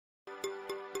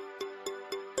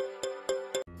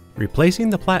Replacing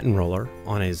the platen roller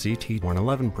on a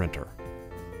ZT111 printer.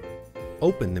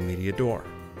 Open the media door.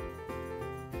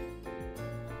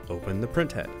 Open the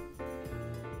printhead.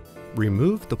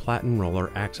 Remove the platen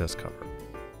roller access cover.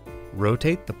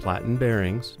 Rotate the platen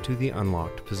bearings to the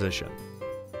unlocked position.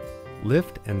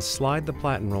 Lift and slide the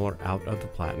platen roller out of the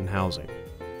platen housing.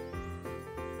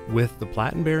 With the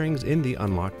platen bearings in the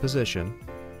unlocked position,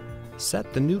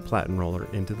 set the new platen roller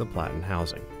into the platen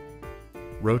housing.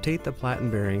 Rotate the platen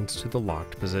bearings to the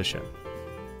locked position.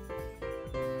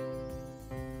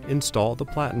 Install the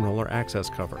platen roller access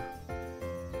cover.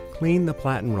 Clean the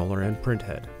platen roller and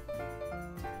printhead.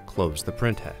 Close the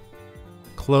printhead.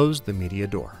 Close the media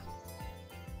door.